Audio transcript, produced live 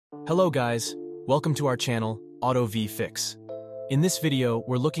Hello guys, welcome to our channel, Auto V Fix. In this video,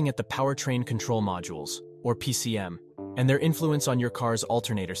 we're looking at the Powertrain Control Modules, or PCM, and their influence on your car's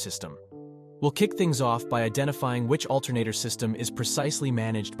alternator system. We'll kick things off by identifying which alternator system is precisely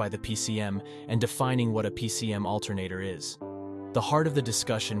managed by the PCM and defining what a PCM alternator is. The heart of the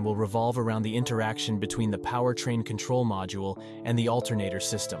discussion will revolve around the interaction between the Powertrain Control Module and the alternator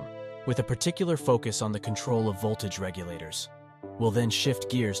system, with a particular focus on the control of voltage regulators. We'll then shift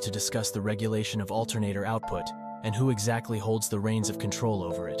gears to discuss the regulation of alternator output and who exactly holds the reins of control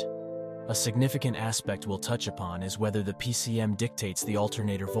over it. A significant aspect we'll touch upon is whether the PCM dictates the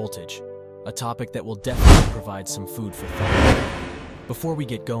alternator voltage, a topic that will definitely provide some food for thought. Before we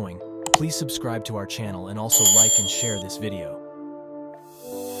get going, please subscribe to our channel and also like and share this video.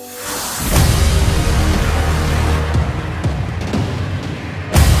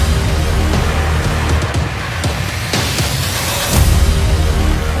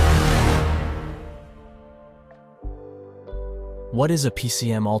 What is a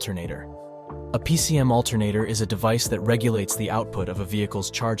PCM alternator? A PCM alternator is a device that regulates the output of a vehicle's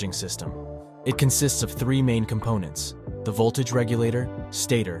charging system. It consists of three main components: the voltage regulator,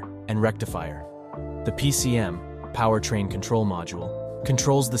 stator, and rectifier. The PCM, Powertrain Control Module,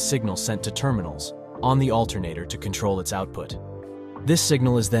 controls the signal sent to terminals on the alternator to control its output. This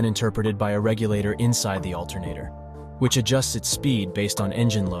signal is then interpreted by a regulator inside the alternator, which adjusts its speed based on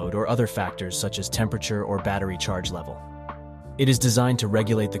engine load or other factors such as temperature or battery charge level. It is designed to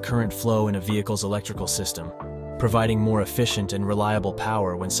regulate the current flow in a vehicle's electrical system, providing more efficient and reliable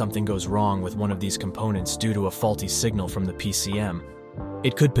power when something goes wrong with one of these components due to a faulty signal from the PCM.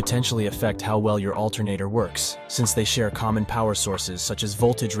 It could potentially affect how well your alternator works, since they share common power sources such as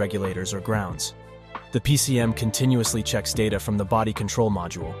voltage regulators or grounds. The PCM continuously checks data from the body control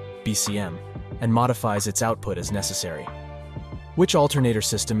module, BCM, and modifies its output as necessary. Which alternator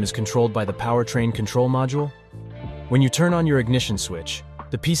system is controlled by the Powertrain Control Module? When you turn on your ignition switch,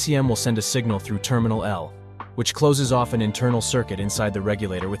 the PCM will send a signal through terminal L, which closes off an internal circuit inside the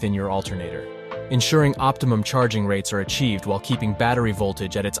regulator within your alternator, ensuring optimum charging rates are achieved while keeping battery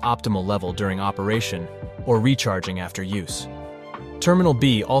voltage at its optimal level during operation or recharging after use. Terminal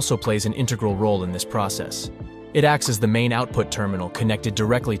B also plays an integral role in this process. It acts as the main output terminal connected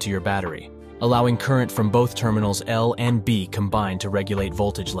directly to your battery, allowing current from both terminals L and B combined to regulate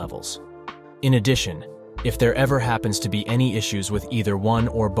voltage levels. In addition, if there ever happens to be any issues with either one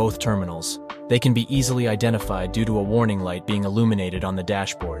or both terminals, they can be easily identified due to a warning light being illuminated on the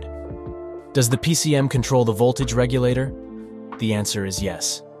dashboard. Does the PCM control the voltage regulator? The answer is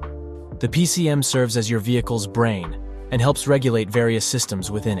yes. The PCM serves as your vehicle's brain and helps regulate various systems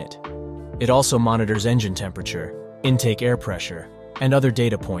within it. It also monitors engine temperature, intake air pressure, and other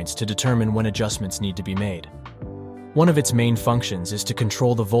data points to determine when adjustments need to be made. One of its main functions is to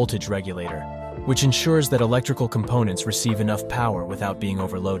control the voltage regulator, which ensures that electrical components receive enough power without being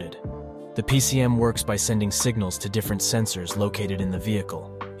overloaded. The PCM works by sending signals to different sensors located in the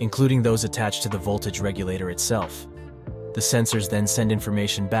vehicle, including those attached to the voltage regulator itself. The sensors then send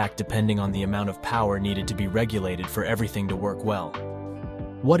information back depending on the amount of power needed to be regulated for everything to work well.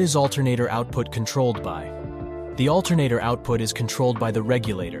 What is alternator output controlled by? The alternator output is controlled by the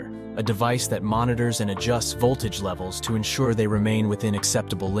regulator, a device that monitors and adjusts voltage levels to ensure they remain within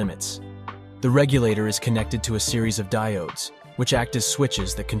acceptable limits. The regulator is connected to a series of diodes, which act as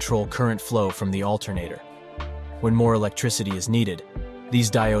switches that control current flow from the alternator. When more electricity is needed,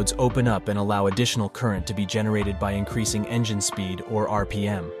 these diodes open up and allow additional current to be generated by increasing engine speed or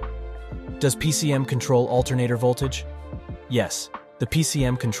RPM. Does PCM control alternator voltage? Yes, the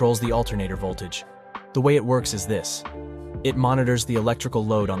PCM controls the alternator voltage. The way it works is this: it monitors the electrical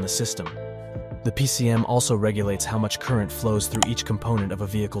load on the system. The PCM also regulates how much current flows through each component of a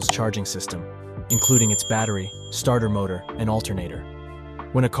vehicle's charging system, including its battery, starter motor, and alternator.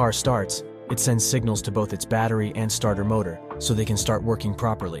 When a car starts, it sends signals to both its battery and starter motor so they can start working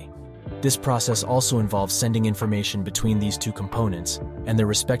properly. This process also involves sending information between these two components and their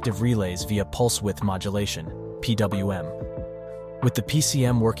respective relays via pulse width modulation, PWM. With the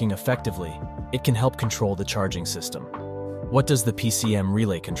PCM working effectively, it can help control the charging system. What does the PCM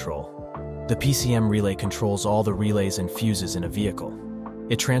relay control? The PCM relay controls all the relays and fuses in a vehicle.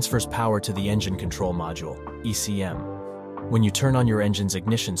 It transfers power to the engine control module, ECM. When you turn on your engine's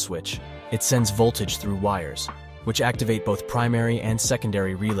ignition switch, it sends voltage through wires, which activate both primary and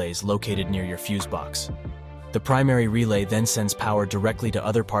secondary relays located near your fuse box. The primary relay then sends power directly to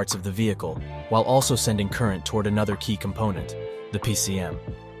other parts of the vehicle, while also sending current toward another key component, the PCM.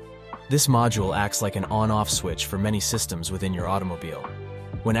 This module acts like an on-off switch for many systems within your automobile.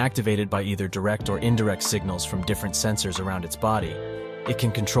 When activated by either direct or indirect signals from different sensors around its body, It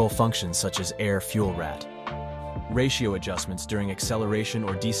can control functions such as air-fuel rat, ratio adjustments during acceleration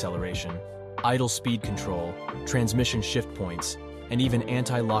or deceleration, idle speed control, transmission shift points, and even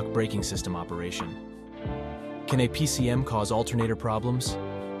anti-lock braking system operation. Can a PCM cause alternator problems?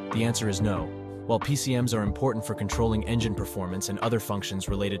 The answer is no. While PCMs are important for controlling engine performance and other functions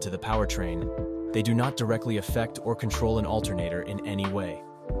related to the powertrain, they do not directly affect or control an alternator in any way.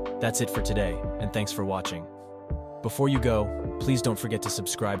 That's it for today, and thanks for watching. Before you go, please don't forget to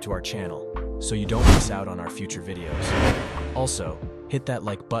subscribe to our channel so you don't miss out on our future videos. Also, hit that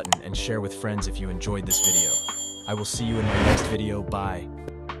like button and share with friends if you enjoyed this video. I will see you in my next video. Bye.